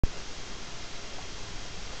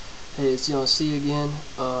Hey, it's C again,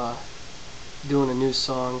 doing a new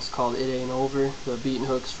song. It's called It Ain't Over. The beat and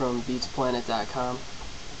hook's from beatsplanet.com.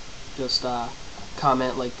 Just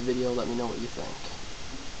comment, like the video, let me know what you think.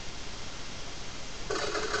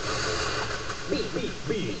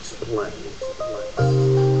 Beats Planet.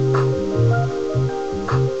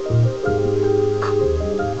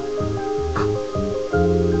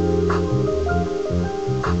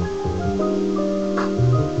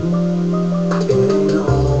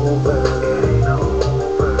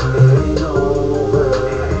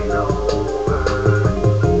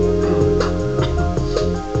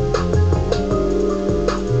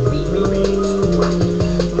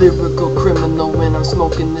 Lyrical criminal when I'm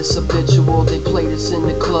smoking this habitual. They play this in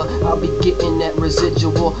the club, I'll be getting that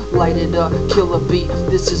residual. Light it up, kill a beat,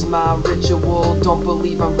 this is my ritual. Don't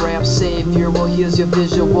believe I'm rap savior, well here's your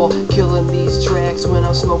visual. Killing these tracks when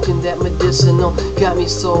I'm smoking that medicinal. Got me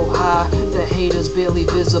so high, the haters barely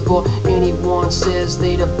visible. Anyone says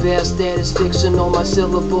they the best, that is fictional. My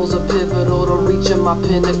syllables are pivotal to reaching my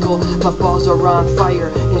pinnacle. My bars are on fire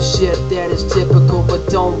and shit that is typical. But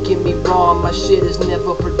don't get me wrong, my shit is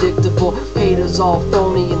never predictable. Haters all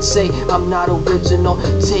phony and say I'm not original.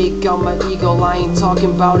 Take out my ego, I ain't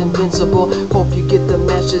talking about Invincible. Hope you get the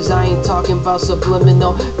message, I ain't talking about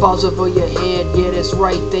subliminal. Falls over your head, yeah that's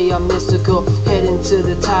right, they are mystical. Heading to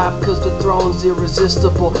the top cause the throne's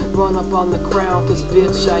irresistible. Run up on the crown cause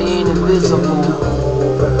bitch I ain't invisible.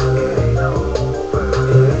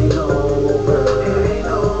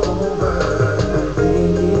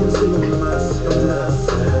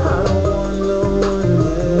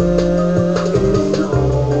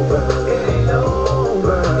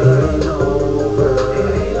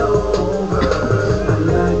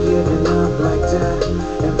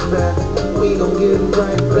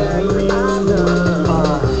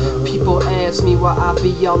 People ask me why I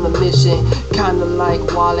be on the mission. Kinda like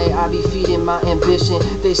Wale, I be feeding my ambition.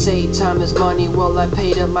 They say time is money, well I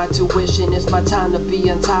paid up my tuition. It's my time to be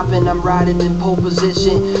on top and I'm riding in pole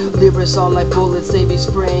position. Lyrics all like bullets, they be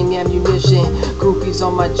spraying ammunition. Groupies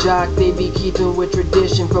on my jock, they be keeping with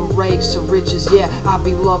tradition. From rags to riches, yeah, I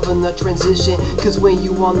be loving the transition. Cause when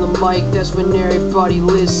you on the mic, that's when everybody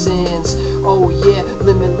listens. Oh yeah,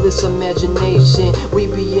 limitless imagination. We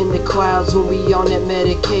be in the clouds when we on that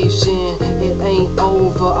medication. It ain't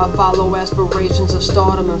over, I follow aspirations of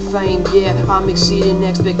stardom and fame. Yeah, I'm exceeding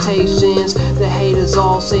expectations. The haters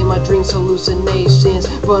all say my dreams hallucinations,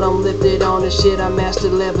 but I'm lifted on the shit, I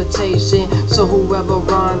mastered levitation. So whoever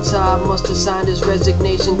on top must have signed his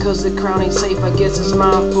resignation. Cause the crown ain't safe, I guess it's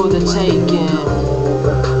mine for the taking.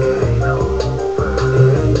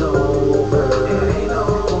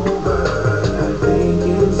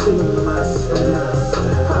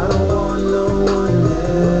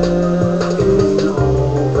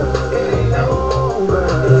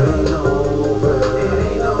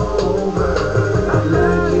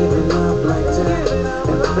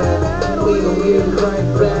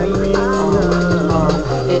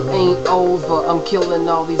 It ain't over, I'm killing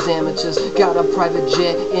all these amateurs. Got a private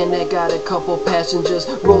jet and I got a couple passengers.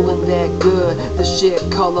 Rolling that good, the shit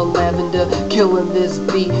color lavender. Killing this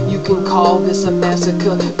beat, you can call this a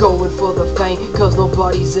massacre. Going for the fame, cause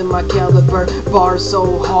nobody's in my caliber. Bars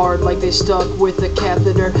so hard like they stuck with a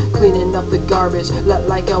catheter. Cleaning up the garbage,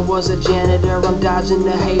 like I was a janitor. I'm dodging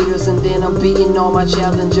the haters and then I'm beating all my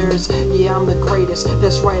challengers. Yeah, I'm the greatest,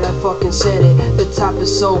 that's right, I fucking said it. The top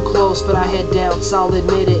is so close, but I had doubts, I'll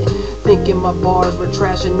admit it. Thinking my bars were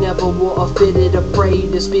trash and never wore a fitted.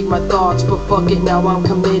 Afraid to speak my thoughts, but fuck it, now I'm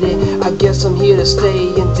committed. I guess I'm here to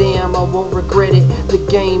stay and damn, I won't regret it. The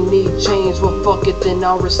game need change, well fuck it, then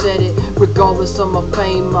I'll reset it. Regardless of my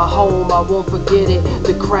fame, my home, I won't forget it.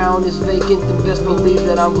 The crown is vacant, then best believe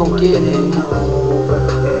that I'm gon' get it.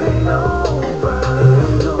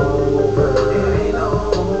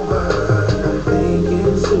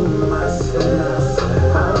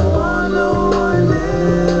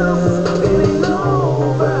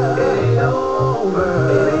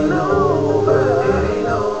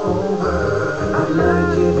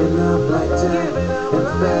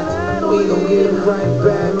 We gon' get it right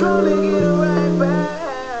back. Gonna get it right back.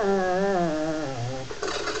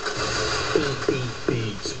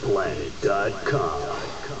 Beatsplanet.com.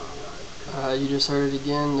 You just heard it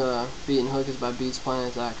again. The beat and hook is by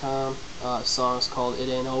beatsplanet.com. Song's called It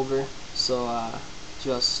Ain't Over. So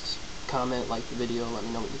just comment, like the video, let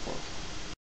me know what you think.